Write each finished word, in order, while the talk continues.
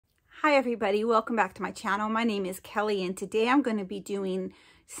Hi everybody, welcome back to my channel. My name is Kelly and today I'm going to be doing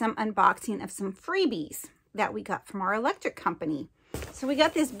some unboxing of some freebies that we got from our electric company. So we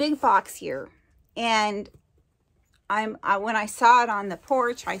got this big box here and when I saw it on the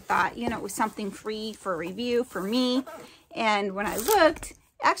porch, I thought, you know, it was something free for review for me. And when I looked, it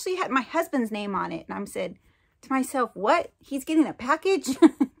actually had my husband's name on it. And I said to myself, what? He's getting a package?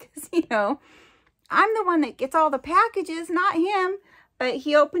 Because, you know, I'm the one that gets all the packages, not him. But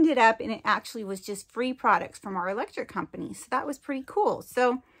he opened it up and it actually was just free products from our electric company. So that was pretty cool. So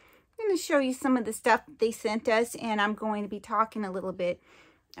I'm going to show you some of the stuff they sent us. And I'm going to be talking a little bit,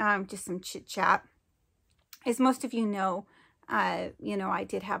 just some chit chat. As most of you know, I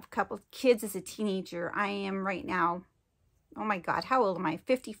did have a couple of kids as a teenager. I am right now, oh my God, how old am I?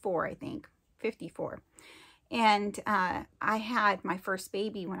 54, I think. 54. And I had my first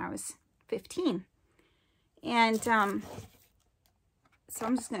baby when I was 15. And so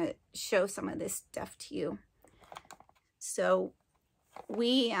I'm just going to show some of this stuff to you. So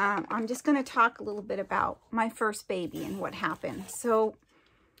I'm just going to talk a little bit about my first baby and what happened. So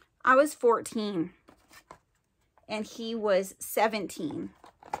I was 14 and he was 17.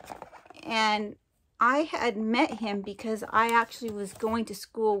 And I had met him because I actually was going to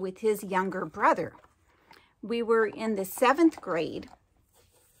school with his younger brother. We were in the 7th grade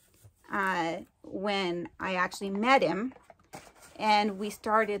when I actually met him. And we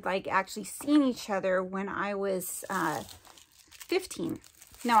started like actually seeing each other when I was 15.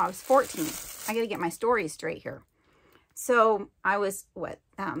 No, I was 14. I got to get my stories straight here. So I was,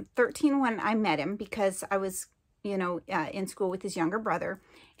 13 when I met him because I was, in school with his younger brother.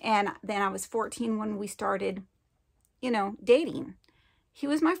 And then I was 14 when we started, dating. He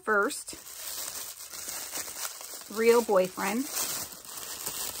was my first real boyfriend.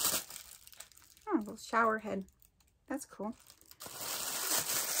 Oh, a little shower head. That's cool.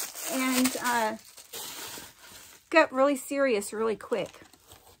 And got really serious really quick.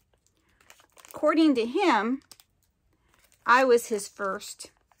 According to him, I was his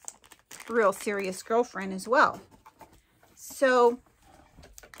first real serious girlfriend as well. So,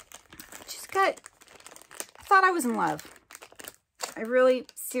 I thought I was in love. I really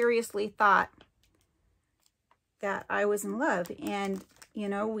seriously thought that I was in love. And,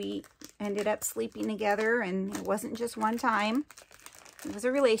 we ended up sleeping together, and it wasn't just one time. It was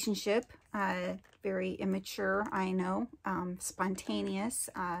a relationship, very immature, I know, spontaneous.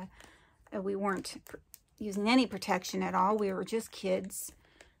 We weren't using any protection at all. We were just kids.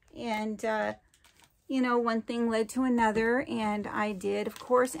 And, one thing led to another, and I did, of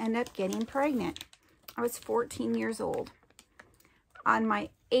course, end up getting pregnant. I was 14 years old. On my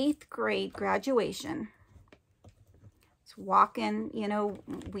 8th grade graduation, walking,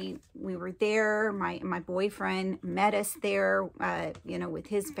 we were there. My boyfriend met us there, with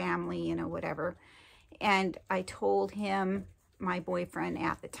his family, whatever. And I told him, my boyfriend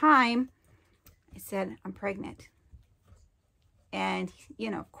at the time, I said, I'm pregnant. And,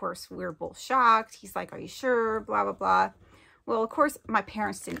 of course, we were both shocked. He's like, are you sure? Blah, blah, blah. Well, of course, my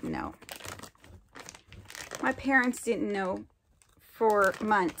parents didn't know. My parents didn't know for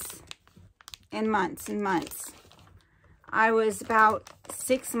months and months and months. I was about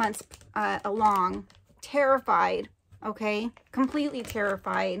 6 months along, terrified, okay? Completely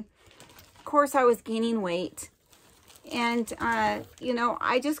terrified. Of course, I was gaining weight. And, I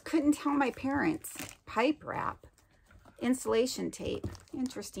just couldn't tell my parents. Pipe wrap, insulation tape.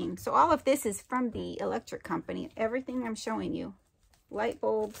 Interesting. So all of this is from the electric company. Everything I'm showing you. Light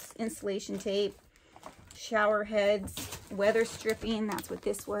bulbs, insulation tape, shower heads, weather stripping. That's what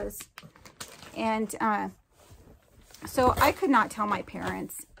this was. And, so I could not tell my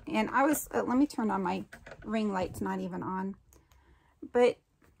parents, and I was, let me turn on my ring light's not even on, but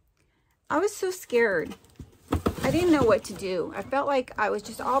I was so scared. I didn't know what to do. I felt like I was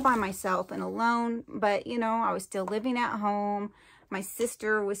just all by myself and alone, but I was still living at home. My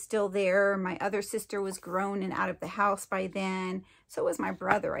sister was still there. My other sister was grown and out of the house by then. So was my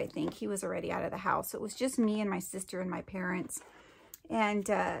brother, I think. He was already out of the house. So it was just me and my sister and my parents. And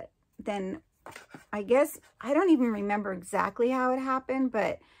then I guess, I don't even remember exactly how it happened,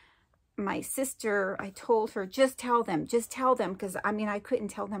 but my sister, I told her, just tell them, because I couldn't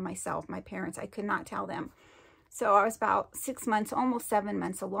tell them myself, my parents, I could not tell them. So I was about 6 months, almost 7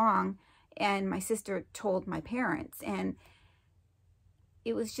 months along, and my sister told my parents, and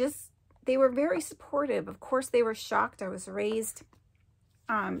it was just, they were very supportive. Of course, they were shocked. I was raised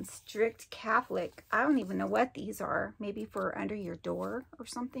strict Catholic. I don't even know what these are, maybe for under your door or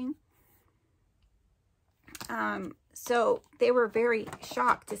something. So they were very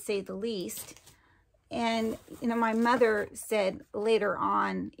shocked, to say the least. And, you know, my mother said later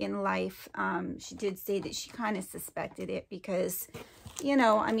on in life, she did say that she kind of suspected it because, you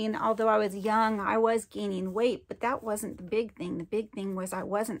know, I mean, although I was young, I was gaining weight, but that wasn't the big thing. The big thing was I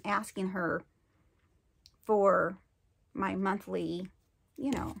wasn't asking her for my monthly,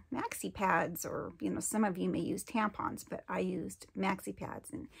 you know, maxi pads, or, you know, some of you may use tampons, but I used maxi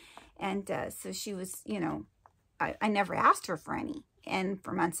pads. And so she was, you know, I never asked her for any, and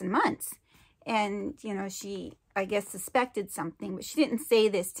for months and months. And, you know, she, I guess, suspected something, but she didn't say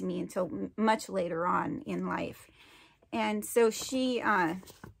this to me until much later on in life. And so she,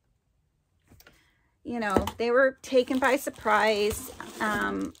 you know, they were taken by surprise.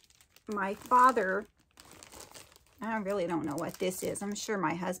 My father, I really don't know what this is. I'm sure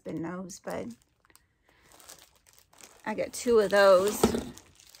my husband knows, but I got 2 of those.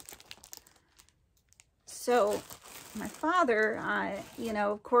 So my father, you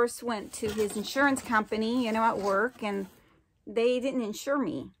know, of course, went to his insurance company, you know, at work, and they didn't insure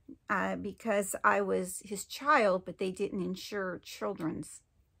me because I was his child, but they didn't insure children's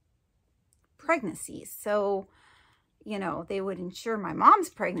pregnancies. So, you know, they would insure my mom's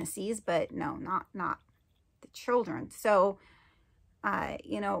pregnancies, but no, not the children. So,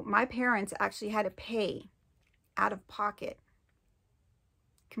 you know, my parents actually had to pay out of pocket,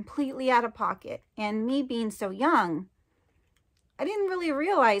 completely out of pocket. And me being so young, I didn't really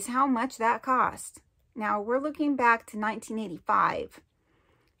realize how much that cost. Now, we're looking back to 1985.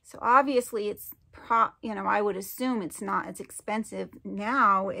 So obviously it's, you know, I would assume it's not as expensive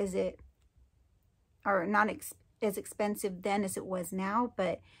now as it, or not as expensive then as it was now,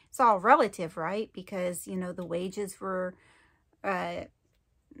 but it's all relative, right? Because, you know, the wages were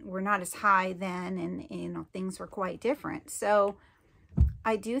not as high then, and you know, things were quite different. So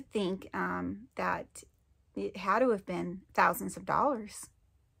I do think that it had to have been thousands of dollars.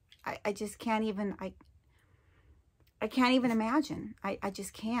 I just can't even, I can't even imagine. I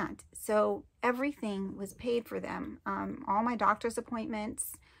just can't. So everything was paid for them. All my doctor's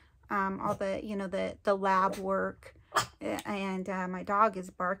appointments, all the, you know, the lab work. And my dog is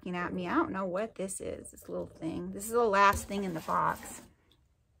barking at me. I don't know what this is, this little thing. This is the last thing in the box.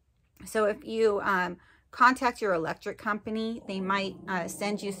 So if you contact your electric company, they might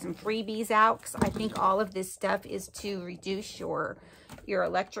send you some freebies out, because I think all of this stuff is to reduce your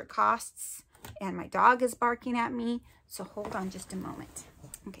electric costs. And my dog is barking at me, so hold on just a moment.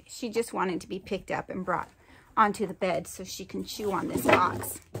 Okay, she just wanted to be picked up and brought onto the bed so she can chew on this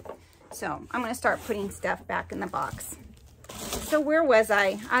box. So I'm going to start putting stuff back in the box. So where was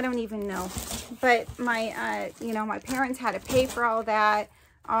I? I don't even know. But my, you know, my parents had to pay for all that,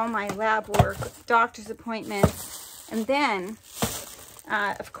 all my lab work, doctor's appointments. And then,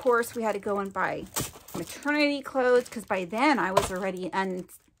 of course, we had to go and buy maternity clothes, because by then I was already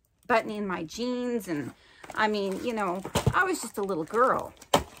unbuttoning my jeans. And I mean, you know, I was just a little girl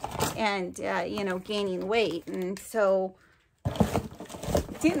and, you know, gaining weight. And so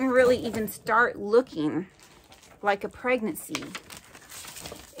didn't really even start looking like a pregnancy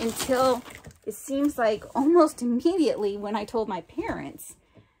until it seems like almost immediately when I told my parents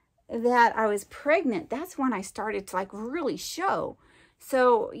that I was pregnant. That's when I started to like really show.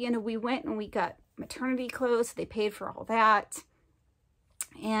 So, you know, we went and we got maternity clothes. They paid for all that.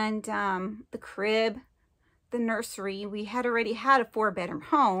 And the crib, the nursery, we had already had a 4-bedroom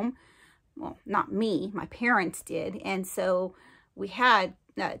home. Well, not me, my parents did. And so we had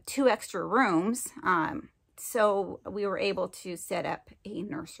 2 extra rooms. So we were able to set up a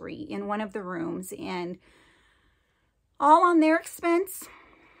nursery in one of the rooms, and all on their expense,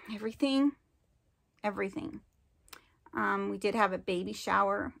 everything. We did have a baby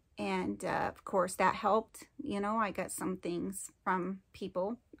shower, and of course that helped. You know, I got some things from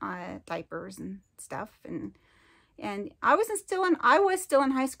people, diapers and stuff, and I was still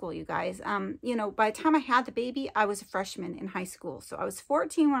in high school, you guys. You know, by the time I had the baby, I was a freshman in high school. So I was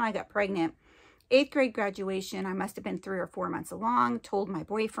 14 when I got pregnant. 8th grade graduation, I must have been 3 or 4 months along, told my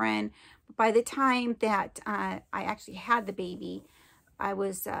boyfriend. But by the time that I actually had the baby, I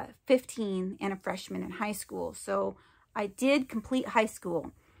was 15 and a freshman in high school. So I did complete high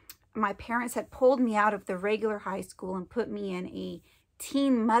school. My parents had pulled me out of the regular high school and put me in a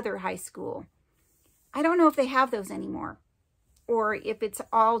teen mother high school. I don't know if they have those anymore, or if it's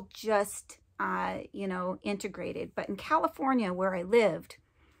all just, you know, integrated. But in California, where I lived,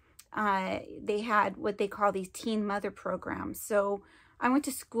 they had what they call these teen mother programs. So I went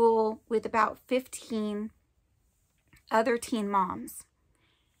to school with about 15 other teen moms.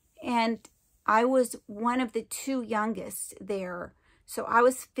 And I was one of the 2 youngest there. So I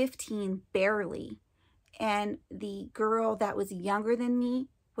was 15 barely. And the girl that was younger than me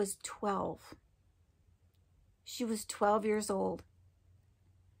was 12. She was 12 years old.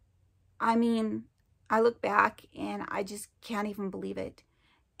 I mean, I look back and I just can't even believe it.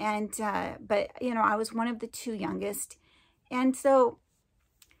 And, but, you know, I was one of the 2 youngest. And so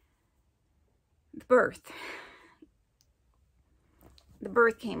the birth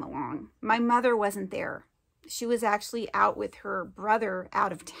came along. My mother wasn't there. She was actually out with her brother,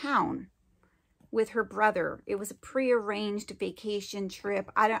 out of town with her brother. It was a prearranged vacation trip.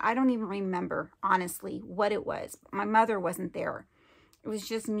 I don't even remember, honestly, what it was. My mother wasn't there. It was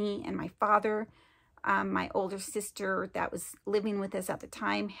just me and my father. My older sister that was living with us at the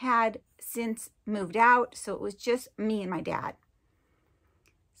time had since moved out, so it was just me and my dad.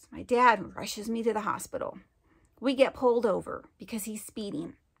 So my dad rushes me to the hospital. We get pulled over because he's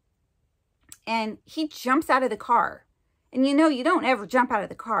speeding. And he jumps out of the car. And you know, you don't ever jump out of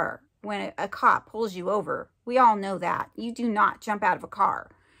the car when a cop pulls you over. We all know that. You do not jump out of a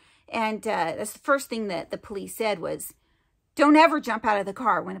car. And that's the first thing that the police said was, don't ever jump out of the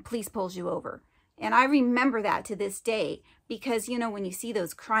car when a police pulls you over. And I remember that to this day because, you know, when you see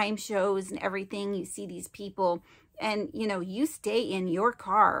those crime shows and everything, you see these people and, you know, you stay in your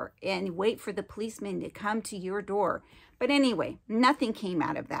car and wait for the policeman to come to your door. But anyway, nothing came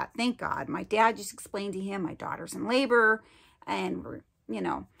out of that. Thank God. My dad just explained to him, my daughter's in labor and we're, you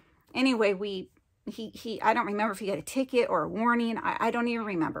know, anyway, I don't remember if he got a ticket or a warning. I don't even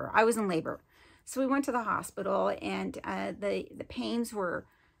remember. I was in labor. So we went to the hospital and the pains were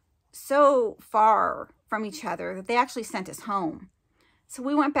so far from each other that they actually sent us home. So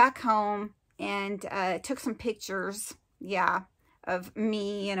we went back home and took some pictures, yeah, of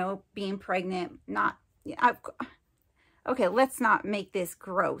me, you know, being pregnant. Okay, let's not make this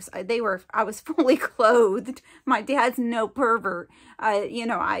gross. I was fully clothed. My dad's no pervert. You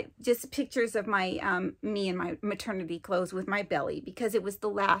know, just pictures of my, me in my maternity clothes with my belly because it was the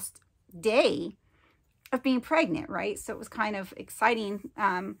last day of being pregnant, right? So it was kind of exciting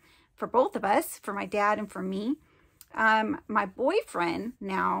for both of us, for my dad and for me. My boyfriend,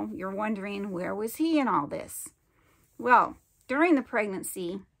 now you're wondering, where was he in all this? Well, during the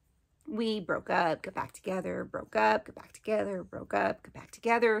pregnancy, we broke up, got back together, broke up, got back together, broke up, got back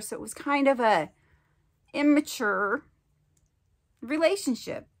together. So it was kind of a immature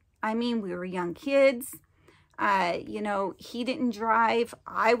relationship. I mean, we were young kids. You know, he didn't drive.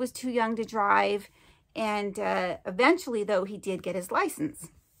 I was too young to drive. And eventually, though, he did get his license.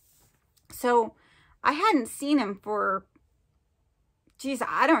 So I hadn't seen him for, geez,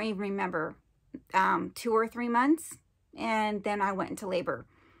 I don't even remember, 2 or 3 months. And then I went into labor.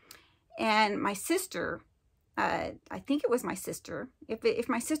 And my sister, I think it was my sister. If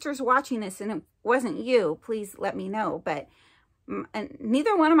my sister's watching this and it wasn't you, please let me know. But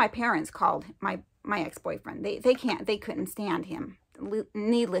neither one of my parents called my ex-boyfriend. They couldn't stand him.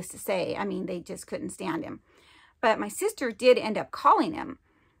 Needless to say, I mean, they just couldn't stand him. But my sister did end up calling him.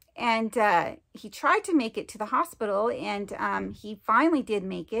 And he tried to make it to the hospital, and he finally did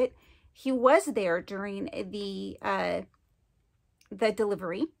make it. He was there during the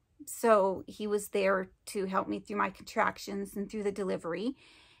delivery. So he was there to help me through my contractions and through the delivery.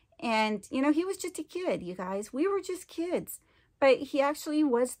 And, you know, he was just a kid, you guys. We were just kids. But he actually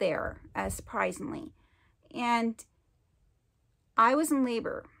was there, surprisingly. And I was in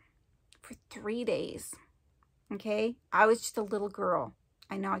labor for 3 days, okay? I was just a little girl.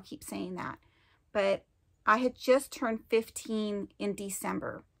 I know I keep saying that. But I had just turned 15 in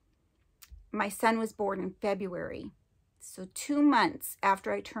December. My son was born in February. So 2 months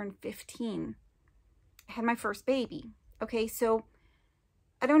after I turned 15, I had my first baby. Okay, so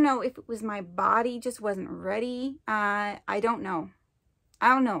I don't know if it was my body just wasn't ready. I don't know.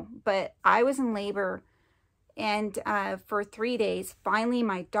 But I was in labor, and for 3 days, finally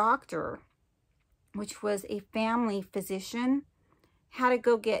my doctor, which was a family physician, had to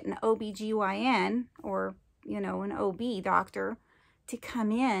go get an OBGYN, or, you know, an OB doctor, to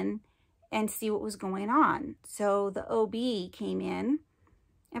come in and see what was going on. So the OB came in.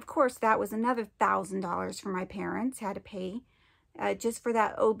 Of course, that was another $1,000 for my parents, had to pay just for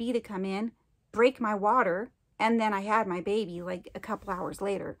that OB to come in, break my water, and then I had my baby like a couple hours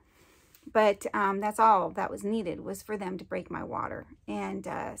later. But that's all that was needed, was for them to break my water. And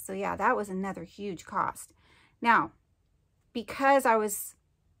so yeah, that was another huge cost. Now, because I was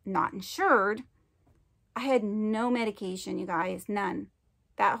not insured, I had no medication, you guys, none.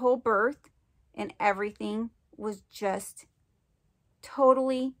 That whole birth and everything was just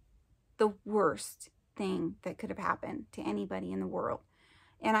totally the worst thing that could have happened to anybody in the world.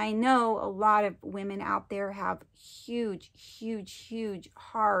 And I know a lot of women out there have huge, huge, huge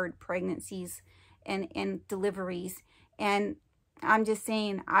hard pregnancies and deliveries. And I'm just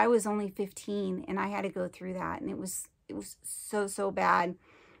saying, I was only 15 and I had to go through that, and it was so bad.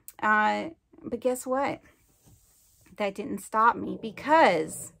 But guess what? That didn't stop me,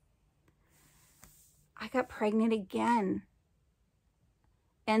 because I got pregnant again.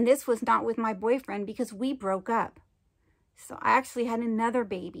 And this was not with my boyfriend, because we broke up. So I actually had another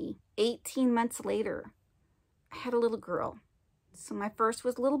baby 18 months later. I had a little girl. So my first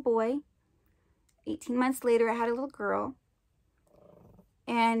was a little boy. 18 months later, I had a little girl.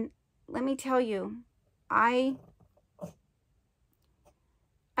 And let me tell you, I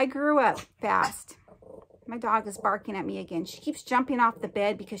grew up fast. My dog is barking at me again. She keeps jumping off the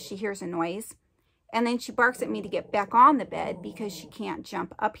bed because she hears a noise. And then she barks at me to get back on the bed because she can't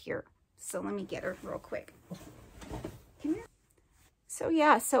jump up here. So let me get her real quick. Come here. So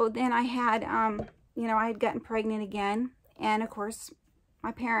yeah, so then I had, you know, I had gotten pregnant again. And of course,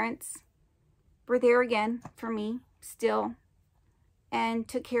 my parents were there again for me still. And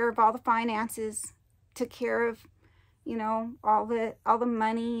took care of all the finances, took care of, you know, all the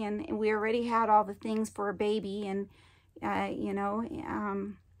money, and we already had all the things for a baby, and you know,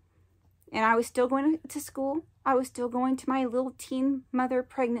 and I was still going to school. I was still going to my little teen mother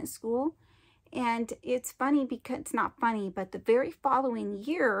pregnant school. And it's funny, because it's not funny, but the very following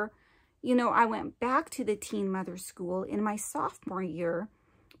year, you know, I went back to the teen mother school in my sophomore year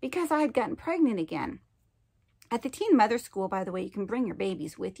because I had gotten pregnant again. At the teen mother school, by the way, you can bring your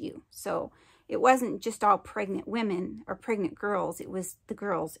babies with you. So it wasn't just all pregnant women or pregnant girls. It was the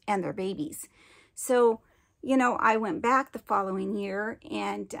girls and their babies. So, you know, I went back the following year,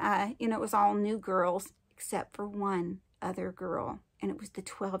 and, you know, it was all new girls except for one other girl. And it was the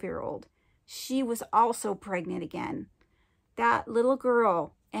 12-year-old. She was also pregnant again. That little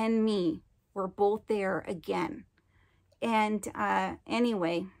girl and me were both there again. And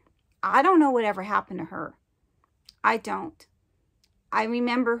anyway, I don't know whatever happened to her. I don't. I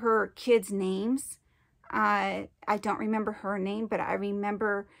remember her kids' names. I don't remember her name, but I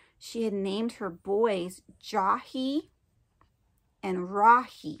remember she had named her boys Jahi and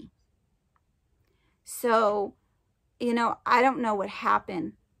Rahi. So, you know, I don't know what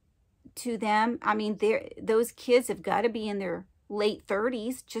happened to them. I mean, those kids have got to be in their late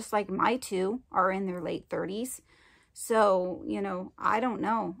 30s, just like my two are in their late 30s. So, you know, I don't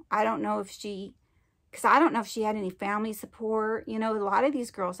know. I don't know if she... Because I don't know if she had any family support. You know, a lot of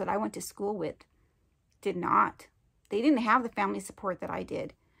these girls that I went to school with did not. They didn't have the family support that I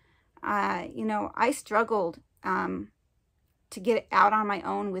did. You know, I struggled to get out on my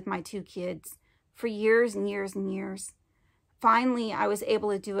own with my two kids for years and years and years. Finally, I was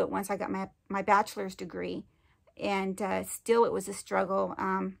able to do it once I got my bachelor's degree. And still, it was a struggle.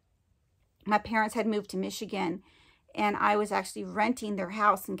 My parents had moved to Michigan, and I was actually renting their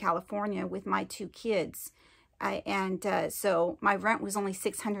house in California with my two kids. So my rent was only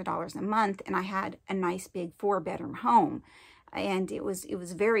 $600 a month, and I had a nice big 4-bedroom home. And it was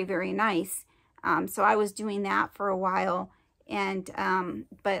very, very nice. So I was doing that for a while. And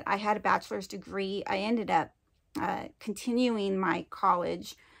but I had a bachelor's degree. I ended up continuing my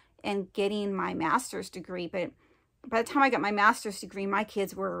college and getting my master's degree. But by the time I got my master's degree, my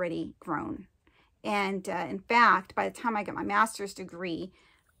kids were already grown. And in fact, by the time I got my master's degree,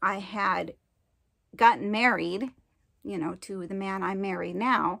 I had gotten married, you know, to the man I'm married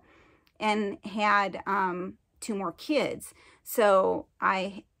now, and had 2 more kids. So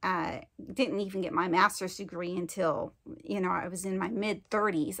I didn't even get my master's degree until, you know, I was in my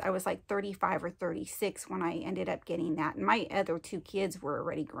mid-30s. I was like 35 or 36 when I ended up getting that. And my other 2 kids were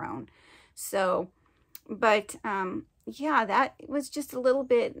already grown. So, but yeah, that was just a little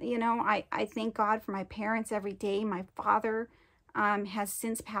bit, you know, I thank God for my parents every day. My father has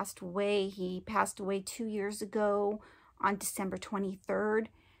since passed away. He passed away 2 years ago on December 23rd.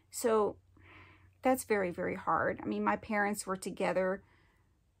 So that's very, very hard. I mean, my parents were together.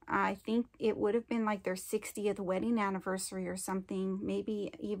 I think it would have been like their 60th wedding anniversary or something,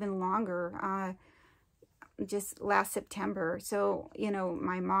 maybe even longer, just last September. So, you know,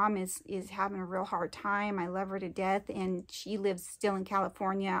 my mom is having a real hard time. I love her to death, and she lives still in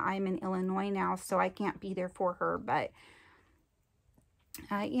California. I'm in Illinois now, so I can't be there for her. But,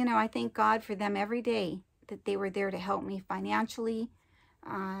 you know, I thank God for them every day, that they were there to help me financially.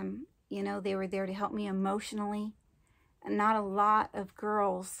 You know, they were there to help me emotionally. And not a lot of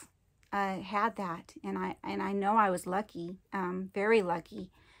girls had that. And I know I was lucky, very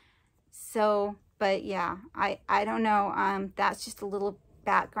lucky. So... But yeah, I don't know. That's just a little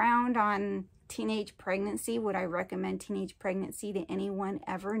background on teenage pregnancy. Would I recommend teenage pregnancy to anyone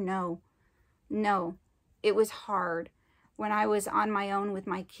ever? No. No. It was hard. when I was on my own with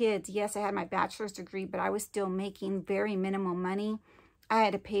my kids, yes, I had my bachelor's degree, but I was still making very minimal money. I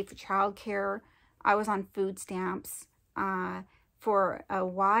had to pay for childcare. I was on food stamps for a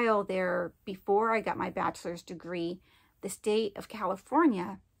while there before I got my bachelor's degree. The state of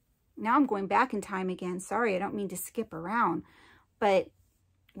California, now I'm going back in time again. Sorry, I don't mean to skip around. But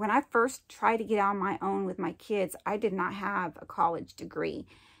when I first tried to get on my own with my kids, I did not have a college degree.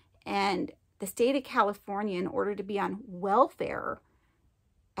 And the state of California, in order to be on welfare,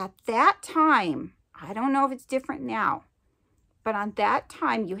 at that time, I don't know if it's different now, but on that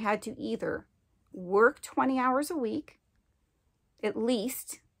time, you had to either work 20 hours a week, at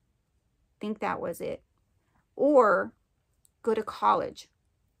least, I think that was it, or go to college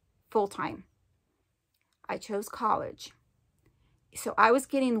full-time. I chose college. So I was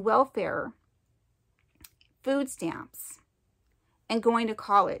getting welfare, food stamps, and going to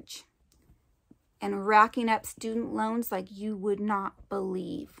college and racking up student loans like you would not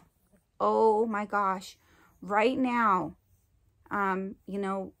believe. Oh my gosh. Right now, you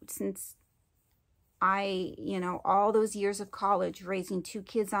know, since I, you know, all those years of college, raising 2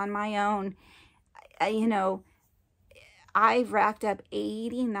 kids on my own, you know, I've racked up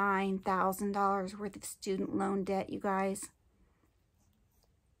 $89,000 worth of student loan debt, you guys.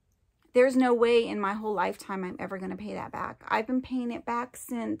 There's no way in my whole lifetime I'm ever going to pay that back. I've been paying it back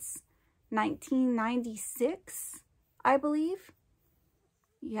since 1996, I believe.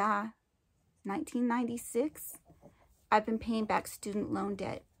 Yeah, 1996. I've been paying back student loan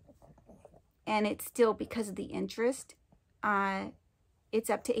debt. And it's still, because of the interest, it's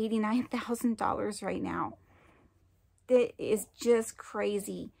up to $89,000 right now. That is just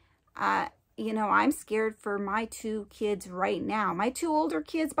crazy. You know, I'm scared for my 2 kids right now. My 2 older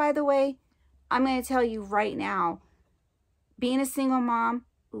kids, by the way, I'm going to tell you right now, being a single mom,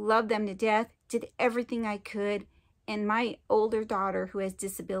 love them to death, did everything I could. And my older daughter, who has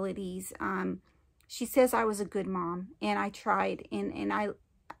disabilities, she says I was a good mom, and I tried, and I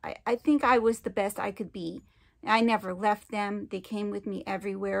think I was the best I could be. I never left them. They came with me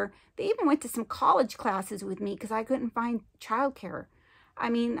everywhere. They even went to some college classes with me because I couldn't find childcare. I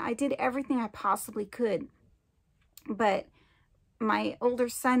mean, I did everything I possibly could. But my older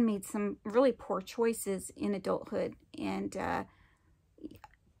son made some really poor choices in adulthood. And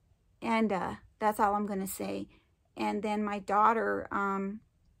that's all I'm going to say. And then my daughter,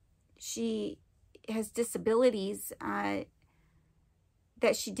 she has disabilities that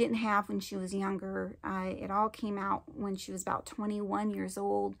she didn't have when she was younger. It all came out when she was about 21 years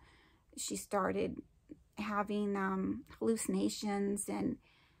old. She started having hallucinations, and,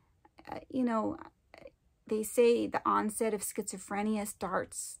 you know, they say the onset of schizophrenia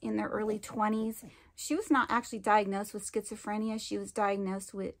starts in their early 20s. She was not actually diagnosed with schizophrenia. She was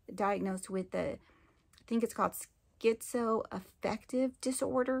diagnosed with the, I think it's called schizoaffective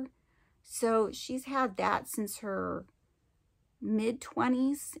disorder. So she's had that since her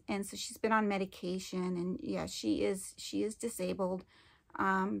mid-20s, and so she's been on medication, and yeah, she is disabled.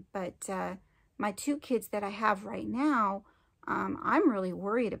 But my 2 kids that I have right now, I'm really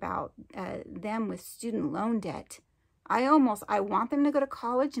worried about them with student loan debt. I want them to go to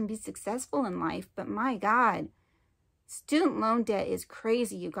college and be successful in life, but my God, student loan debt is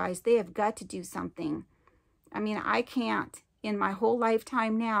crazy, you guys. They have got to do something. I mean, I can't, in my whole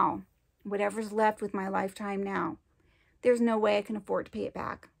lifetime now, whatever's left with my lifetime now, there's no way I can afford to pay it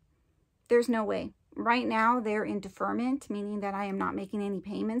back. There's no way. Right now, they're in deferment, meaning that I am not making any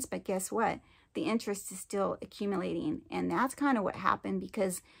payments. But guess what? The interest is still accumulating. And that's kind of what happened,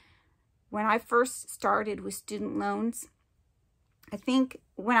 because when I first started with student loans, I think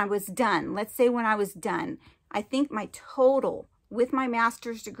when I was done, let's say when I was done, I think my total with my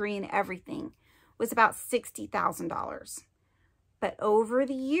master's degree and everything was about $60,000. But over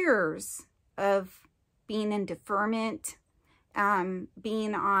the years of being in deferment,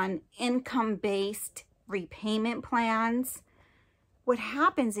 being on income-based repayment plans, what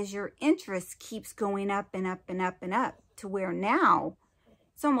happens is your interest keeps going up and up and up and up to where now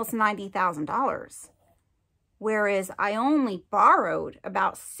it's almost $90,000. Whereas I only borrowed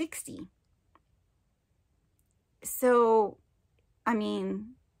about $60,000. So, I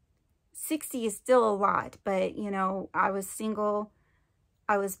mean, $60,000 is still a lot, but, you know, I was single.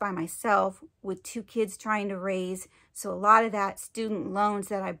 I was by myself with 2 kids trying to raise. So a lot of that student loans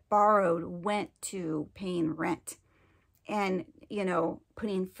that I borrowed went to paying rent and, you know,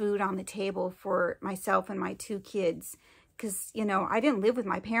 putting food on the table for myself and my 2 kids. Because, you know, I didn't live with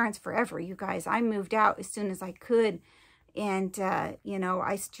my parents forever, you guys. I moved out as soon as I could. And, you know,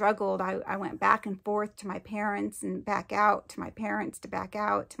 I struggled. I went back and forth to my parents and back out, to my parents, to back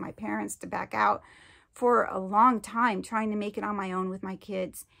out, to my parents, to back out, for a long time trying to make it on my own with my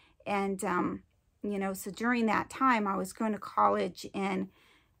kids. And, you know, so during that time I was going to college, and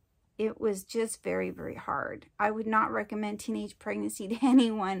it was just very, very hard. I would not recommend teenage pregnancy to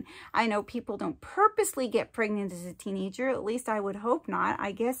anyone. I know people don't purposely get pregnant as a teenager. At least I would hope not.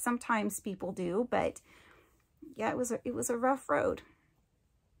 I guess sometimes people do, but yeah, it was a rough road.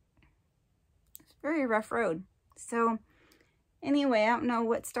 It's a very rough road. So anyway, I don't know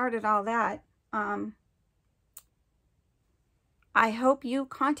what started all that. I hope you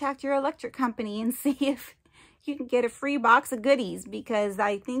contact your electric company and see if you can get a free box of goodies, because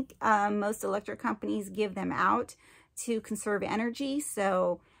I think most electric companies give them out to conserve energy.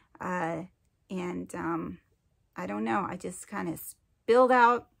 So, I don't know. I just kind of spilled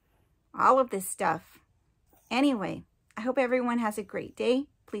out all of this stuff. Anyway, I hope everyone has a great day.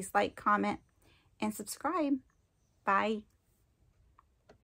 Please like, comment, and subscribe. Bye.